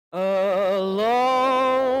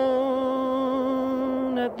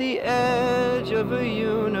at the edge of a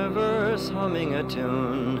universe humming a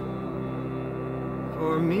tune.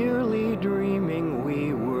 For merely dreaming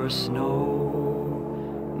we were snow.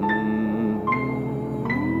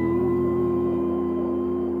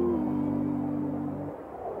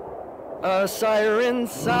 A siren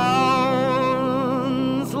sounds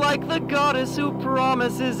like the goddess who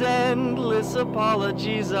promises endless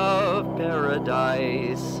apologies of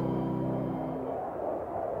paradise.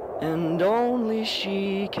 And only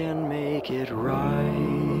she can make it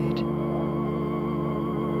right.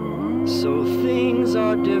 So things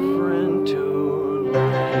are different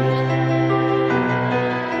tonight.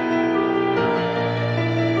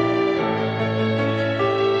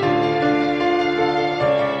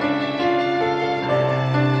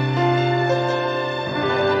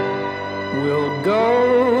 We'll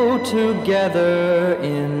go together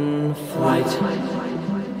in flight.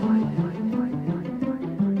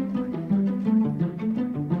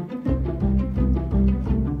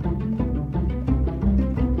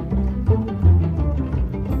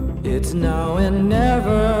 It's now and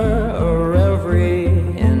never, or every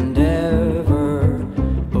endeavor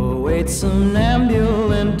awaits some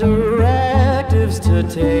ambulant directives to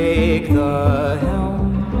take the helm.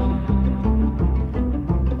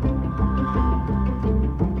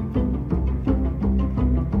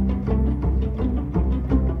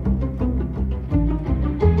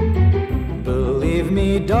 Believe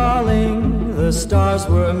me, darling, the stars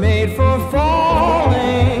were made for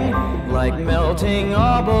falling, like melting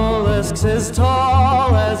obelisks as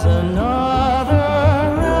tall as another.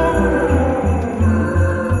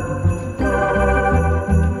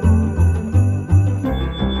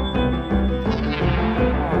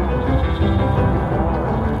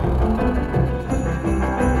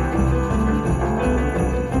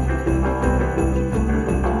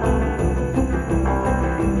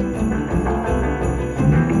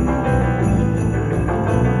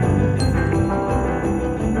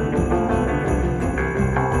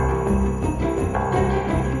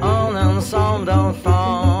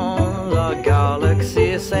 D'enfants, la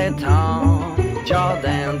galaxie s'étend,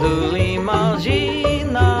 jardin de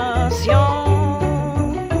l'imagination.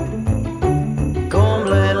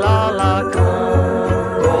 Comblez la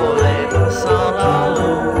lacune, voler sans la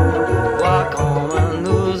lune, voir comme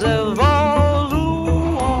nous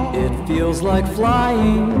évoluons. It feels like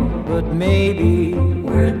flying, but maybe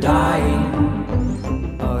we're dying.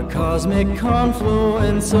 A cosmic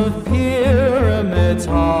confluence of pyramids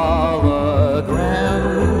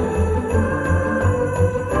hologram.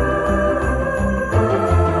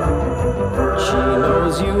 She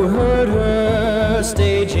knows you heard her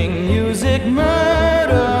staging music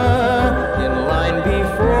murder in line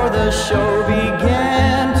before the show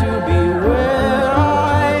began to be where I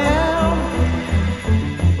am.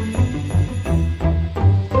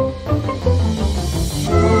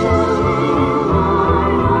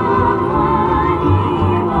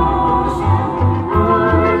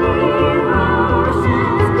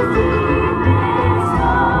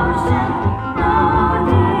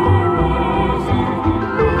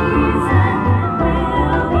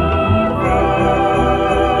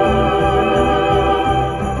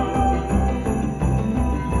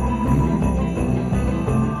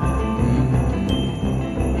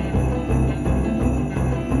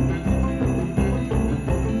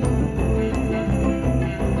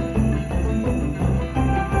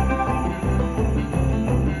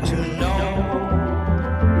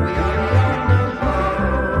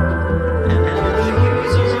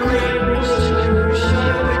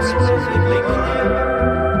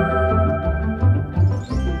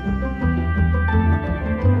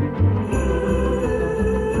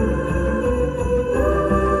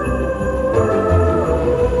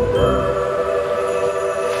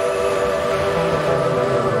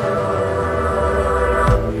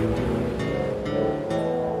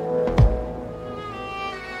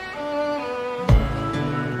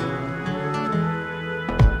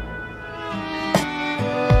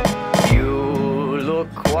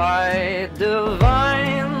 Quite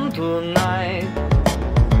divine tonight,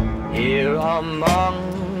 here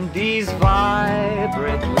among these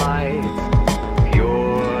vibrant lights.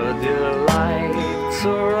 Pure delight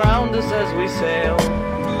surround us as we sail.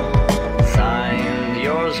 Signed,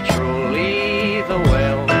 yours truly, the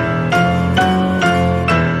whale.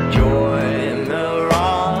 Joy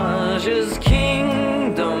mirages,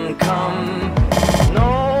 kingdom come.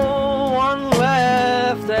 No one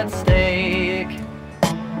left at stake.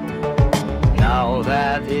 Now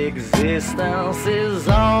that existence is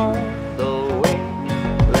on the way.